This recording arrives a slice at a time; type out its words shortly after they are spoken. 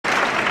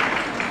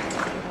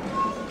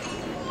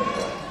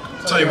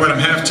Tell you what, I'm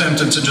half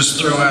tempted to just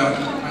throw out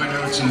my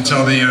notes and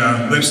tell the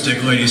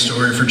lipstick lady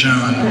story for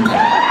John.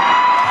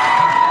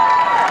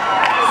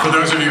 For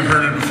those of you who've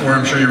heard it before,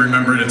 I'm sure you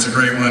remember it. It's a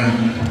great one.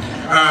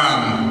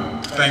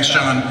 Thanks,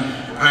 John.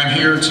 I'm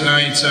here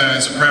tonight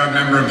as a proud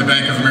member of the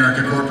Bank of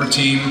America corporate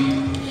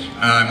team.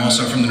 I'm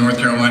also from the North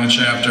Carolina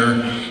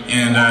chapter,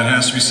 and it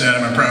has to be said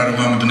I'm a proud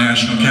alum of the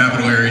National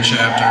Capital Area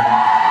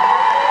chapter.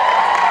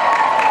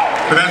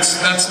 But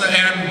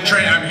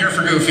I'm here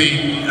for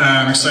Goofy.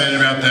 I'm excited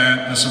about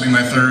that. This will be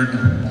my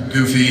third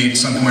Goofy. At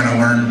some point I'll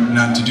learn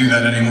not to do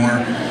that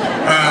anymore.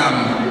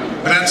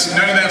 But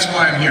none of that's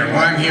why I'm here.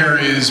 Why I'm here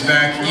is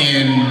back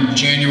in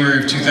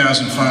January of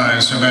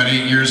 2005, so about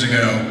 8 years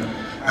ago,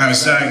 I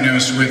was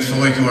diagnosed with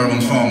follicular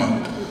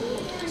lymphoma.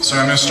 So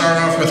I'm going to start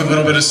off with a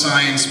little bit of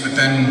science, but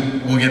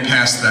then we'll get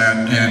past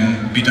that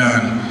and be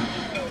done.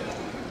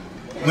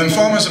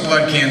 Lymphoma is a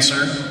blood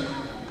cancer.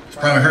 You've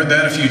probably heard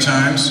that a few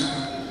times.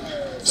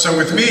 So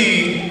with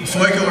me,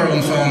 follicular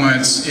lymphoma,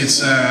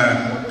 it's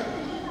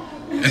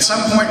at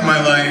some point in my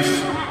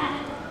life,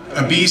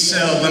 a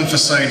B-cell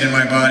lymphocyte in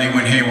my body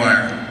went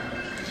haywire.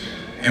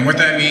 And what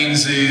that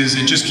means is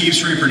it just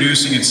keeps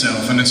reproducing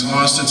itself, and it's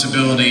lost its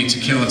ability to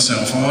kill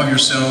itself. All of your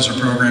cells are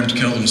programmed to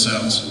kill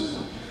themselves.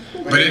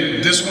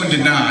 But this one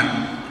did not,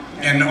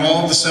 and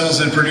all of the cells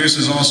that it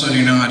produces also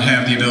do not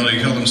have the ability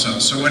to kill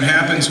themselves. So what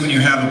happens when you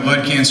have a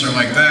blood cancer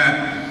like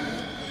that,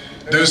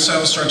 those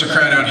cells start to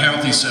crowd out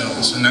healthy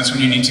cells, and that's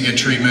when you need to get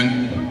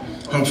treatment,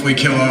 hopefully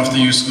kill off the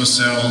useless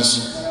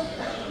cells.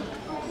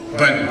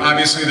 But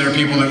obviously there are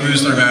people that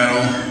lose their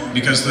battle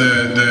because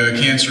the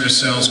cancerous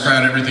cells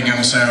crowd everything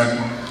else out,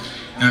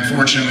 and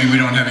unfortunately we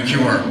don't have a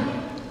cure.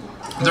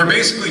 There are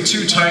basically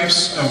two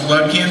types of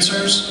blood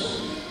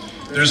cancers.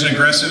 There's an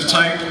aggressive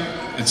type.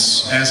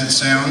 It's as it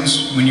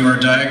sounds when you are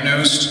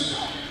diagnosed.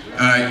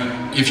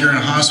 If you're in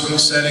a hospital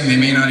setting, they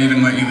may not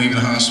even let you leave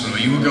the hospital.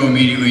 You will go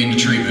immediately into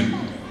treatment.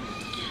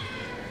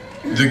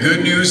 The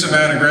good news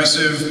about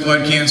aggressive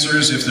blood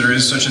cancers, if there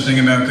is such a thing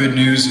about good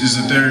news, is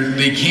that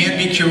they can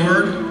be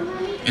cured.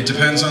 It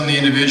depends on the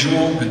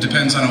individual, it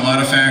depends on a lot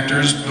of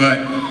factors, but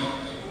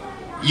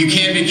you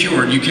can be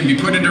cured. You can be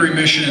put into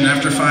remission, and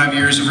after 5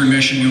 years of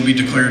remission, you'll be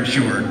declared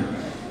cured.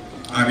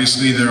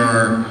 Obviously, there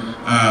are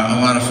a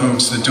lot of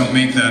folks that don't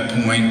make that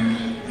point,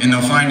 and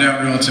they'll find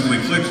out relatively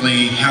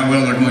quickly how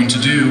well they're going to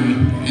do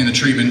in the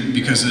treatment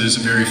because it is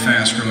a very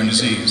fast-growing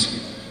disease.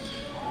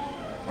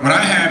 What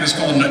I have is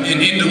called an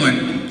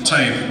indolent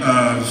type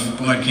of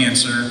blood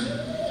cancer,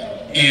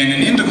 and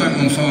an indolent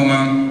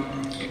lymphoma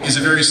is a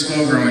very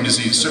slow-growing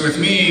disease. So with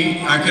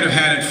me, I could have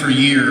had it for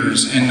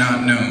years and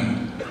not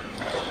known.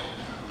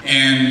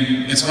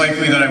 And it's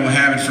likely that I will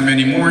have it for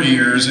many more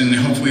years, and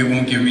hopefully it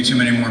won't give me too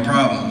many more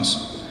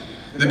problems.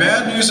 The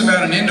bad news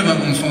about an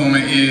indolent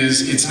lymphoma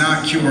is it's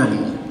not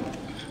curable.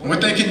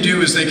 What they can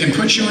do is they can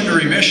put you into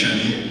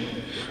remission,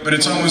 but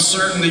it's almost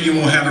certain that you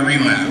will have a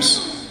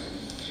relapse.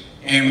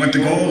 And what the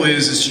goal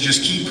is to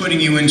just keep putting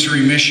you into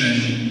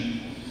remission,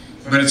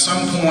 but at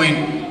some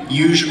point,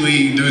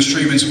 usually those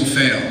treatments will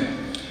fail.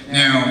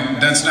 Now,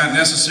 that's not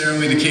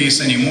necessarily the case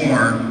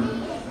anymore.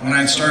 When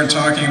I started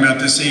talking about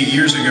this 8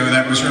 years ago,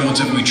 that was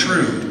relatively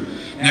true.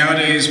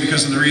 Nowadays,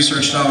 because of the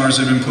research dollars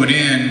that have been put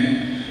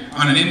in,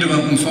 on an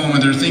indolent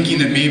lymphoma, they're thinking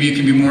that maybe it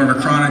can be more of a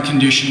chronic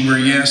condition where,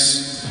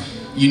 yes,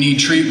 you need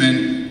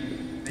treatment,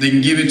 they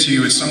can give it to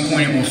you, at some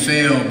point it will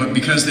fail, but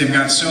because they've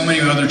got so many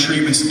other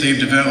treatments that they've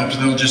developed,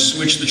 they'll just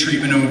switch the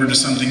treatment over to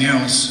something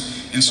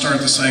else and start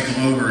the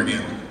cycle over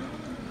again.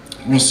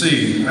 We'll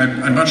see.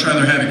 I'd much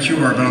rather have a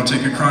cure, but I'll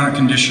take a chronic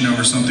condition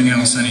over something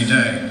else any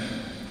day.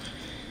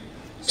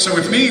 So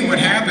with me, what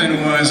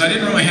happened was I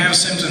didn't really have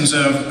symptoms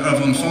of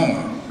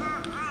lymphoma.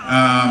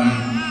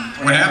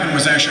 What happened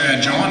was actually I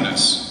had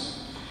jaundice.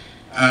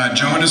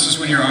 Jaundice is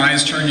when your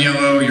eyes turn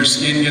yellow, your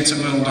skin gets a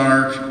little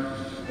dark.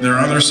 There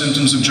are other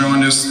symptoms of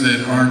jaundice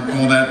that aren't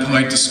all that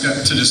polite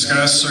to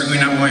discuss, certainly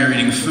not while you're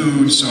eating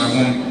food, so I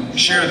won't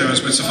share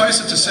those. But suffice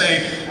it to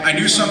say, I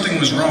knew something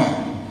was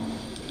wrong.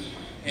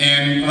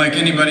 And like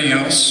anybody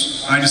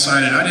else, I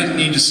decided I didn't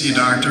need to see a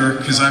doctor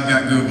because I've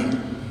got Google.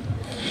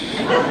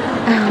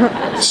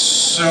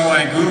 So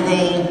I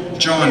Googled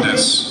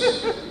jaundice.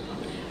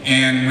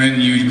 And when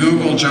you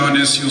Google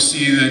jaundice, you'll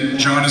see that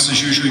jaundice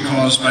is usually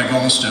caused by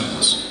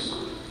gallstones.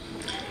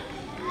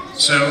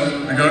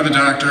 So I go to the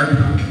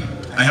doctor.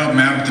 I help him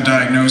out with the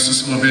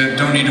diagnosis a little bit.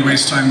 Don't need to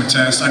waste time with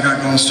tests. I got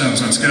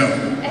gallstones, let's go.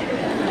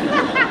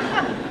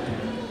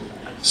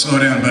 Slow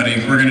down, buddy.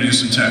 We're going to do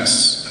some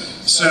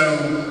tests.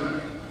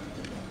 So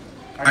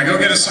I go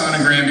get a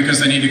sonogram because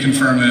they need to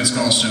confirm that it's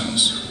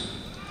gallstones.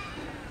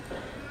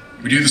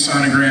 We do the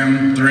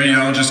sonogram. The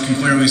radiologist can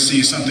clearly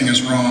see something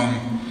is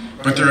wrong,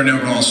 but there are no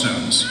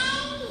gallstones.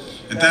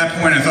 At that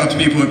point, I thought the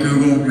people at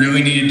Google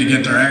really needed to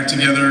get their act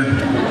together.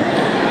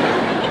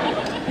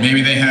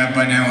 Maybe they have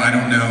by now, I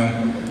don't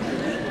know.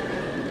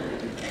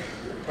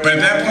 But at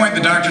that point,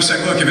 the doctor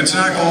said, look, if it's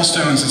not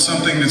gallstones, it's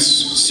something that's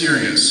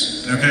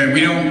serious, okay?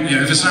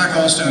 If it's not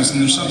gallstones,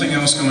 then there's something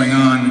else going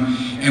on,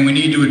 and we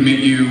need to admit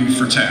you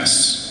for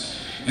tests.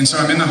 And so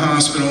I'm in the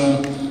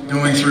hospital,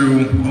 going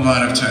through a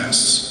lot of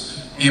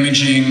tests,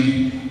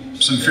 imaging,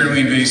 some fairly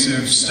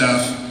invasive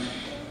stuff,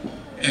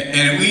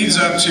 and it leads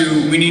up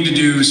to, we need to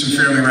do some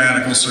fairly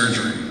radical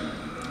surgery.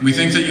 We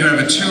think that you have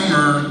a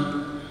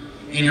tumor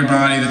in your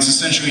body that's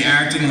essentially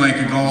acting like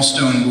a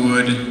gallstone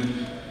would.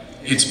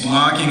 It's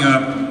blocking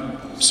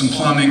up some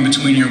plumbing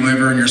between your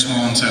liver and your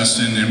small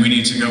intestine, and we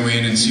need to go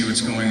in and see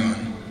what's going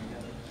on.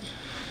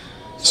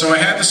 So I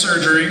had the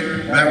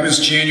surgery. That was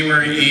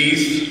January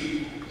 8th,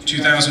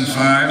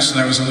 2005, so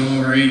that was a little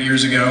over 8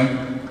 years ago.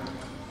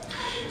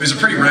 It was a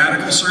pretty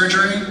radical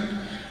surgery.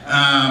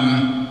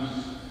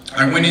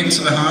 I went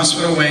into the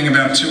hospital weighing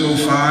about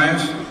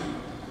 205.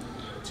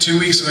 2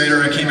 weeks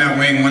later, I came out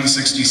weighing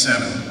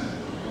 167.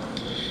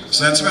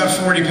 So that's about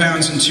 40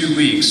 pounds in 2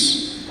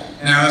 weeks.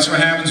 Now, that's what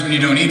happens when you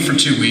don't eat for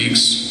 2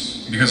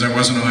 weeks, because I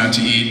wasn't allowed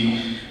to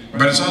eat.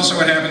 But it's also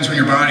what happens when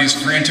your body is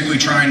frantically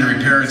trying to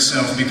repair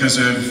itself because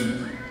of,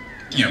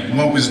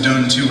 what was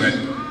done to it.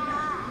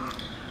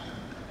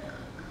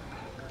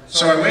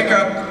 So I wake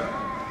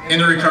up in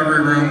the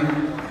recovery room.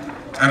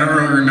 I don't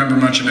really remember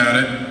much about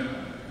it.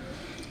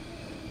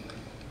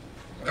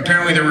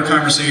 Apparently there were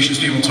conversations,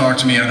 people talked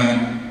to me, I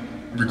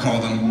don't recall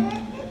them.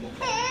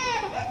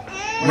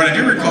 What I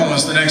do recall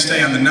is the next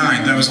day on the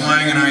 9th, I was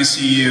lying in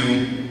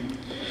ICU,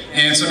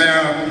 and it's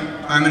about,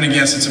 I'm going to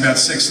guess it's about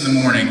 6 in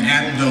the morning,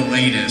 at the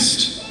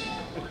latest.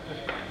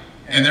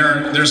 And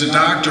there's a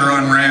doctor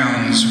on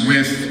rounds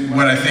with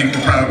what I think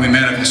are probably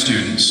medical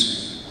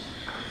students.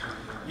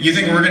 You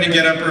think we're going to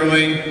get up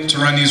early to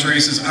run these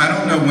races? I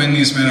don't know when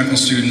these medical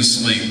students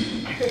sleep.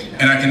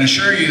 And I can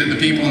assure you that the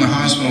people in the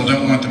hospital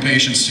don't want the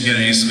patients to get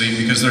any sleep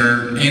because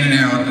they're in and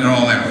out at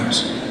all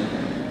hours.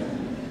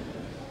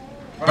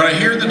 But I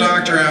hear the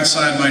doctor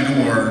outside my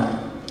door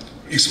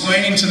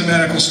explaining to the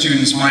medical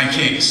students my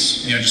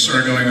case. Just sort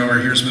of going over,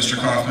 here's Mr.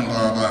 Kaufmann,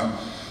 blah, blah, blah.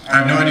 I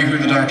have no idea who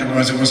the doctor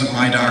was. It wasn't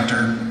my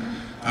doctor.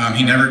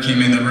 He never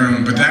came in the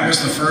room. But that was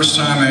the first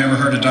time I ever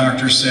heard a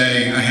doctor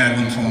say I had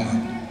lymphoma.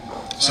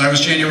 So that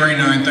was January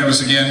 9th. That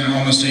was, again,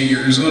 almost 8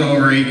 years, a little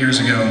over 8 years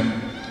ago.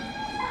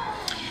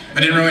 I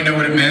didn't really know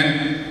what it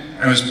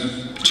meant. I was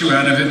too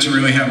out of it to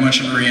really have much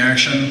of a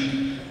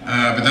reaction,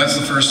 but that's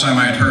the first time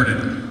I had heard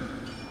it.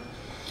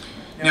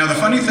 Now, the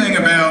funny thing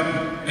about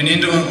an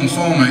indolent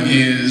lymphoma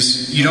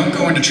is you don't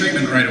go into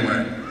treatment right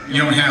away. You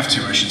don't have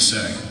to, I should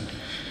say.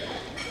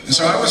 And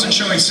so I wasn't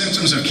showing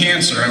symptoms of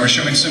cancer, I was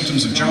showing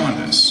symptoms of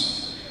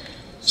jaundice.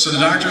 So the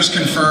doctors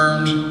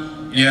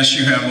confirmed, yes,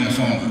 you have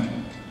lymphoma.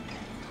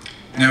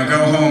 Now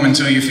go home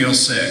until you feel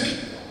sick.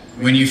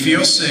 When you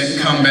feel sick,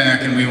 come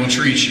back and we will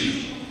treat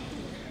you.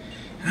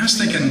 And I was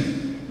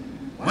thinking,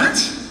 what?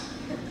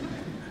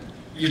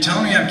 You're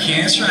telling me I have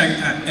cancer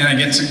and I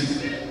get to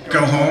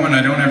go home and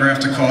I don't ever have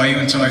to call you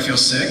until I feel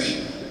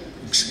sick?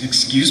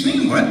 Excuse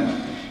me, what?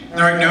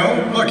 They're like,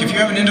 no, look, if you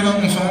have an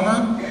indolent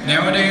lymphoma,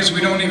 nowadays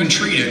we don't even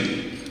treat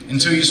it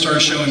until you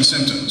start showing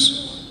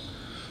symptoms.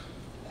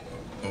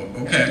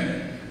 Okay.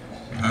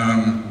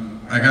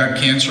 I got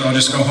cancer, I'll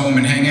just go home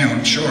and hang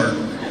out, sure.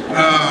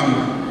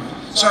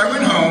 So I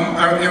went home.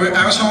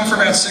 I was home for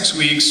about 6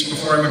 weeks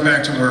before I went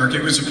back to work.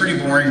 It was a pretty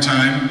boring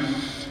time,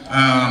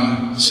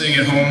 sitting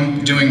at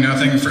home doing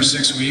nothing for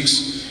 6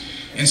 weeks.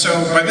 And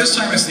so by this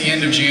time it's the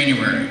end of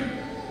January.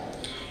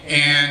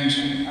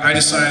 And I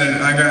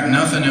decided I got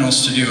nothing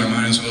else to do, I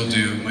might as well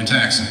do my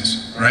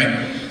taxes,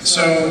 right?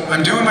 So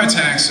I'm doing my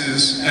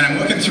taxes and I'm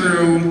looking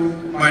through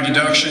my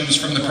deductions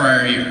from the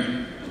prior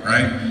year,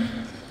 right?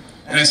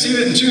 And I see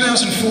that in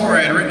 2004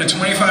 I had written a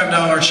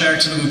 $25 check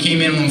to the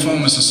Leukemia and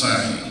Lymphoma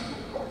Society.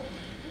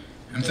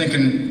 I'm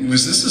thinking,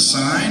 was this a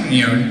sign?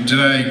 Did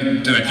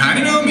I kind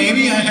of know?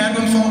 Maybe I had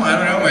lymphoma, I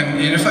don't know.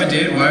 And if I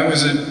did, why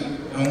was it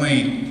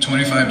only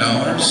 $25?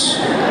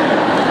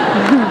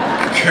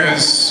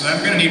 Because I'm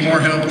going to need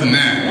more help than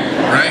that,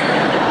 right?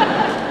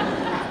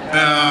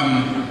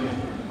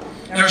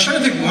 And I was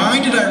trying to think, why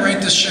did I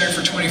write this check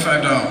for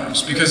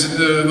 $25? Because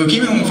the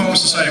Leukemia and Lymphoma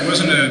Society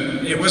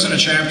wasn't a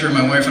chapter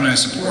my wife and I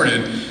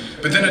supported.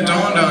 But then it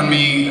dawned on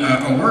me,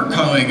 a work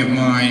colleague of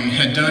mine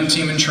had done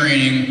team and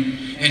training.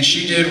 And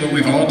she did what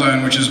we've all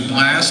done, which is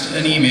blast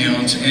an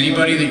email to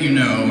anybody that you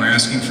know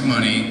asking for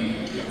money,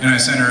 and I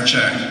sent her a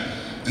check.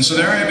 And so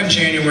there I am in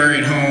January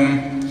at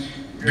home,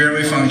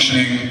 barely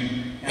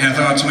functioning, and I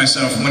thought to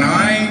myself, when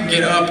I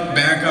get up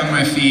back on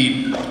my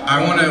feet,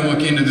 I want to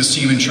look into this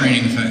team and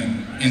training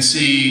thing and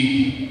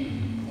see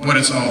what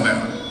it's all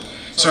about.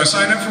 So I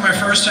signed up for my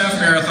first half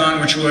marathon,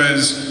 which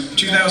was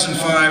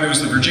 2005. It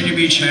was the Virginia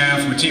Beach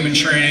half with team and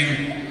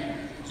training.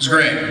 It was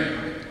great.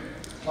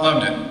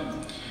 Loved it.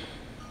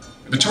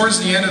 But towards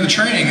the end of the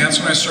training, that's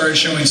when I started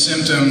showing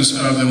symptoms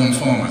of the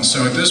lymphoma.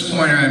 So at this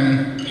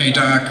point, hey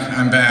doc,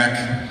 I'm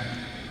back.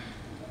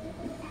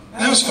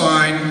 That was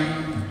fine,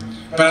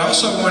 but I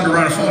also wanted to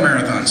run a full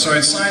marathon. So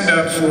I signed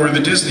up for the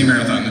Disney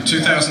Marathon, the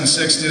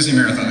 2006 Disney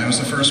Marathon. That was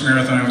the first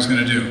marathon I was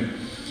going to do.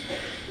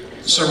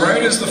 So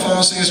right as the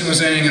fall season was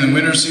ending and the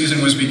winter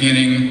season was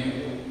beginning,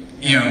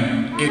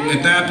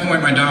 at that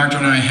point, my doctor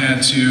and I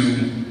had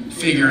to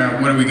figure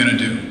out, what are we going to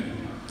do?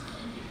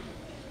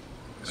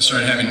 I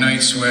started having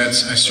night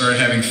sweats. I started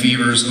having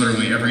fevers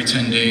literally every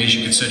 10 days.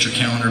 You could set your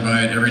calendar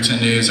by it. Every 10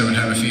 days I would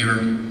have a fever.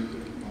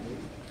 And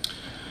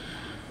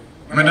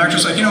my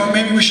doctor's like, you know,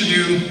 maybe we should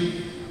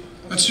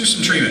let's do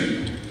some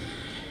treatment.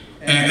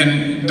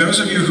 And those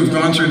of you who've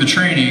gone through the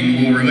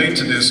training will relate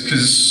to this,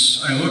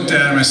 because I looked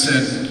at him, I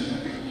said,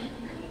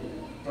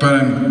 but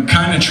I'm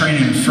kind of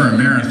training for a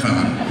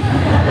marathon.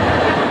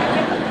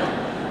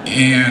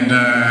 And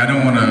I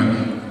don't want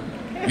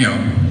to, you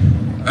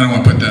know, I don't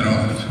want to put that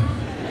off.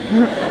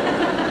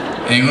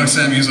 And he looks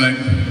at me, he's like,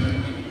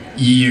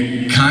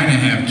 you kind of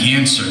have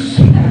cancer.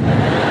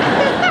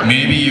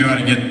 Maybe you ought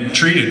to get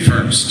treated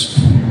first.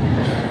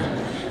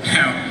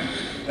 Now,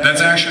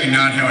 that's actually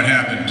not how it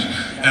happened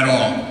at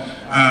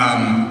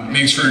all.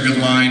 Makes for a good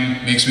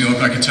line, makes me look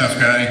like a tough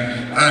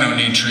guy. I don't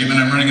need treatment,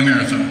 I'm running a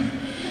marathon.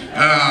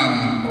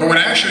 But what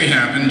actually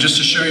happened, just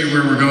to show you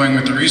where we're going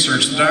with the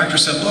research, the doctor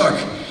said, look,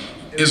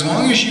 as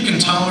long as you can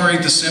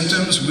tolerate the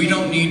symptoms, we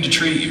don't need to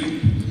treat you.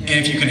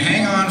 And if you can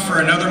hang on for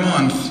another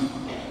month,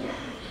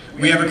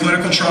 we have a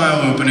clinical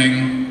trial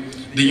opening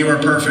that you are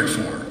perfect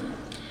for.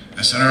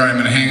 I said, all right, I'm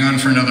going to hang on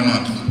for another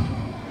month.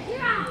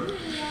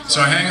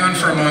 So I hang on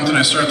for a month and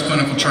I start the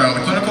clinical trial.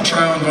 The clinical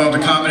trial involved a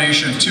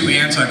combination of 2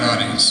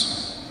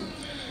 antibodies.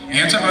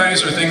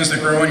 Antibodies are things that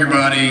grow in your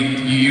body.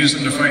 You use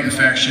them to fight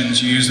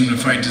infections, you use them to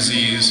fight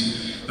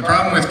disease. The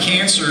problem with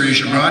cancer is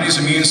your body's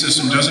immune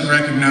system doesn't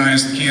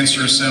recognize the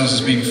cancerous cells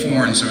as being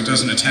foreign, so it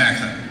doesn't attack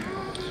them.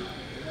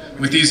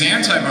 With these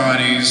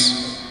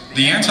antibodies,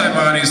 the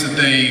antibodies that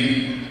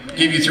they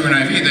give you through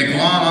an IV, they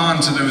glom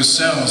onto those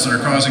cells that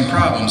are causing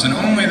problems, and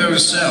only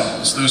those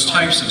cells, those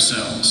types of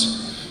cells.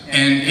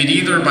 And it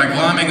either, by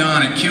glomming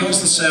on, it kills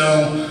the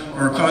cell,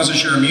 or it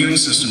causes your immune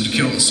system to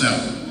kill the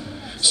cell.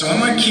 So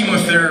unlike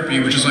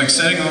chemotherapy, which is like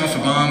setting off a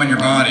bomb in your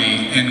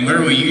body, and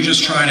literally you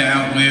just try to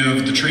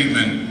outlive the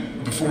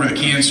treatment before the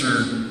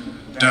cancer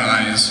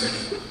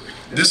dies,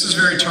 this is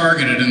very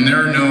targeted and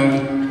there are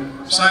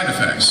no side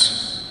effects.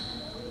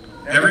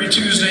 Every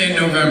Tuesday in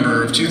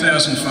November of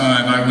 2005,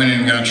 I went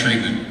in and got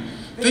treatment.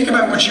 Think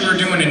about what you were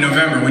doing in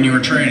November when you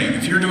were training.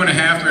 If you were doing a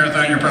half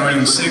marathon, you're probably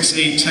doing 6,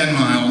 8, 10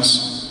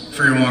 miles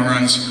for your long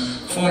runs.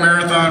 Full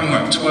marathon,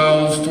 what,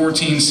 12,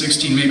 14,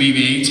 16, maybe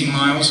even 18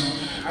 miles?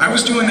 I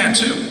was doing that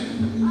too.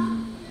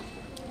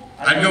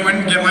 I'd go in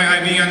and get my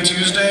IV on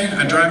Tuesday,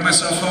 I'd drive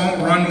myself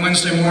home, run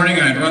Wednesday morning,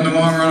 and I'd run the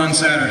long run on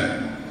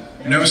Saturday.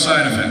 No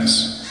side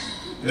effects.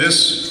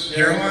 This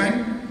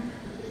hairline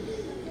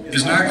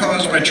is not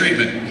caused by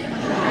treatment.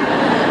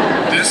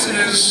 This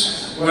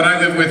is what I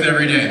live with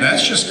every day.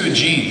 That's just good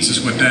genes, is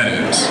what that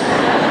is.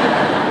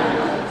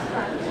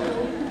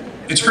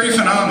 It's pretty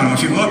phenomenal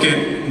if you look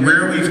at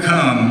where we've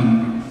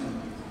come,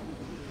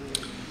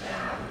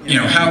 you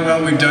know, how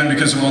well we've done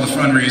because of all the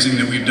fundraising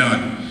that we've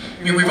done.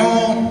 I mean, when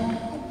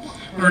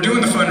we're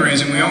doing the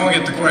fundraising, we all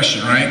get the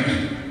question, right?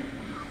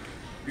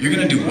 You're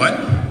gonna do what?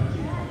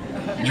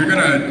 You're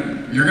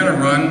gonna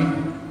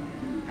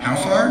run how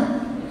far?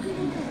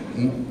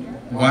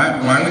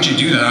 Why would you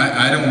do that?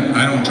 I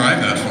don't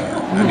drive that far.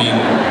 I mean,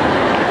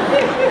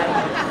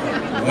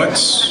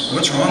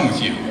 what's wrong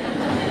with you?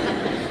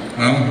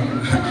 Well,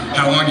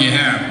 how long do you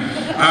have?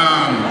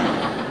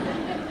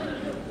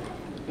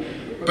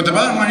 But the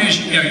bottom line is,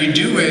 you know, you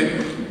do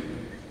it,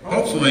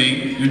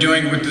 hopefully, you're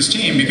doing it with this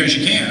team because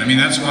you can. I mean,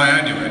 that's why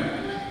I do it.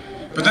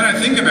 But then I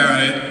think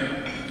about it,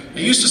 I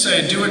used to say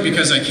I do it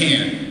because I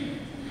can.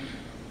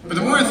 But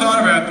the more I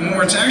thought about it, the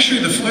more it's actually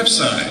the flip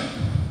side.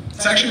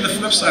 It's actually the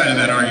flip side of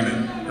that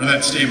argument, or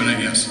that statement, I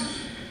guess.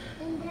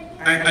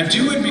 I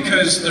do it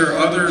because there are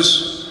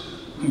others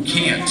who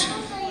can't.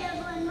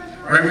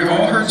 Right, we've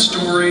all heard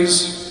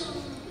stories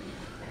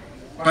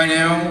by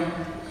now.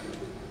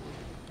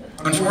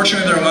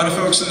 Unfortunately, there are a lot of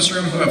folks in this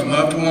room who have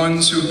loved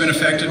ones who have been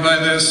affected by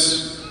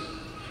this.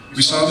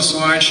 We saw the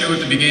slideshow at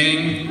the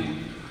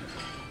beginning.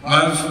 A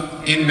lot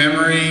of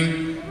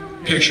in-memory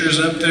pictures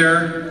up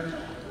there.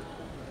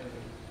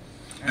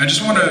 And I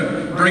just want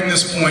to bring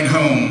this point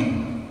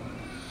home,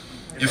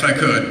 if I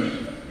could.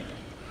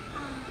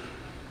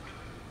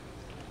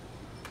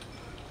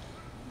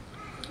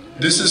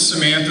 This is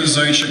Samantha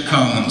Zychik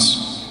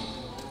Collins.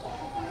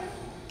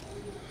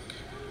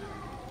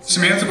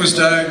 Samantha was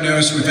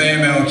diagnosed with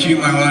AML, acute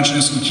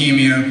myelogenous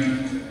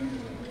leukemia,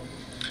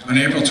 on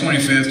April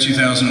 25th,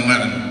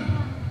 2011.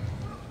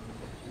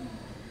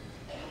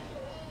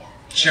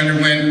 She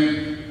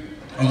underwent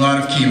a lot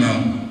of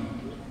chemo.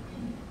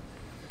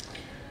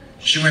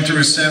 She went through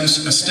a stem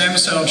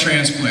cell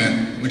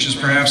transplant, which is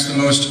perhaps the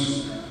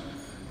most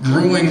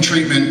grueling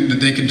treatment that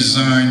they could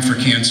design for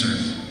cancer.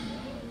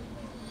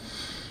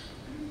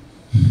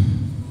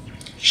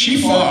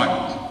 She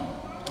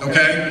fought,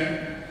 okay?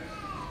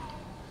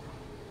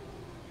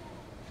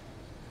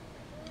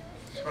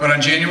 But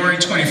on January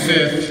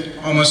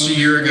 25th, almost a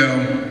year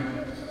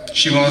ago,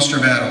 she lost her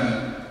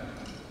battle.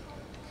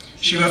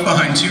 She left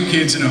behind 2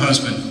 kids and a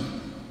husband.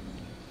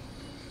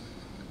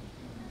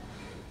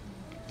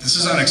 This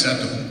is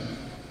unacceptable.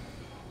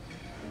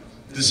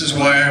 This is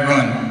why I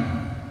run.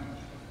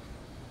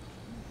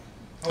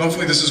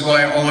 Hopefully this is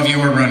why all of you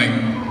are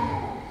running.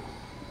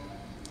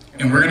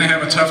 And we're going to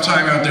have a tough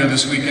time out there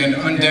this weekend.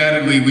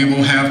 Undoubtedly, we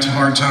will have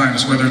hard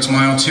times, whether it's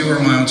mile 2 or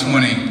mile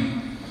 20.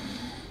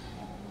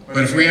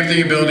 But if we have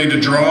the ability to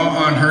draw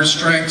on her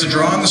strength, to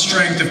draw on the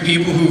strength of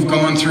people who've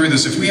gone through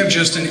this, if we have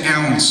just an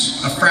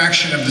ounce, a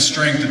fraction of the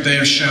strength that they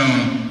have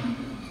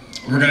shown,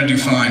 we're going to do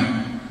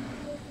fine.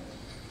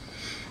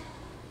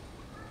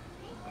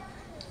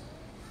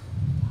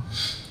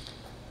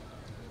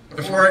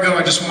 Before I go,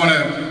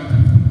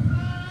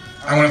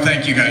 I want to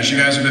thank you guys. You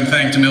guys have been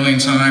thanked a million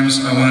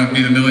times. I want to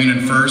be the million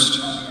and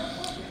first.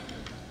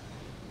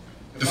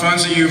 The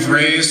funds that you've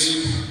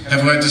raised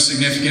have led to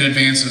significant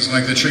advances,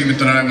 like the treatment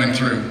that I went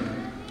through.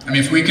 I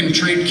mean, if we can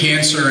treat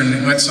cancer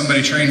and let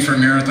somebody train for a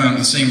marathon at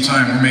the same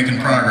time, we're making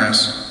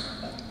progress.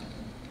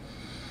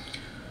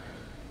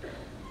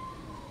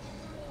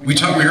 We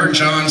heard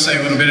John say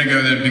a little bit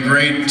ago that it'd be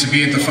great to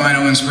be at the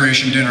final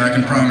inspiration dinner. I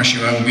can promise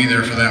you I will be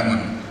there for that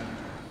one.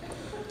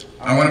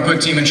 I want to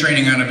put Team in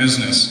Training out of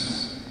business.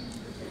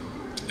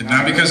 And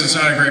not because it's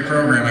not a great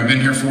program. I've been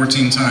here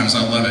 14 times.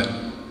 I love it.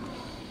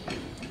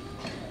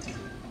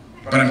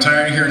 But I'm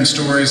tired of hearing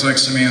stories like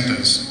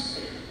Samantha's.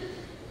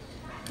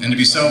 And to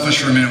be selfish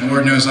for a minute,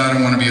 Lord knows I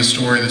don't want to be a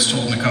story that's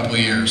told in a couple of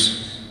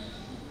years.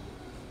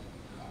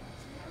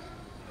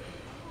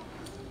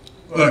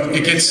 Look,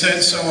 it gets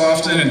said so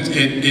often,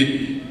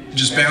 it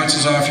just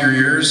bounces off your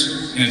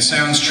ears, and it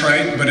sounds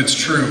trite, but it's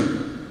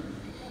true.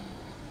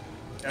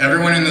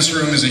 Everyone in this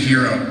room is a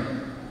hero.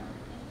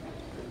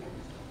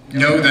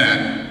 Know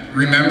that.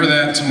 Remember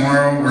that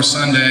tomorrow or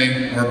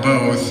Sunday or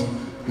both,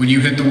 when you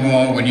hit the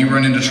wall, when you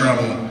run into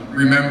trouble.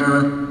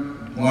 Remember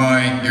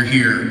why you're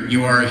here.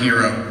 You are a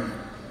hero.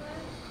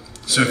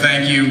 So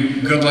thank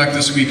you. Good luck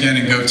this weekend,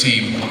 and go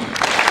team.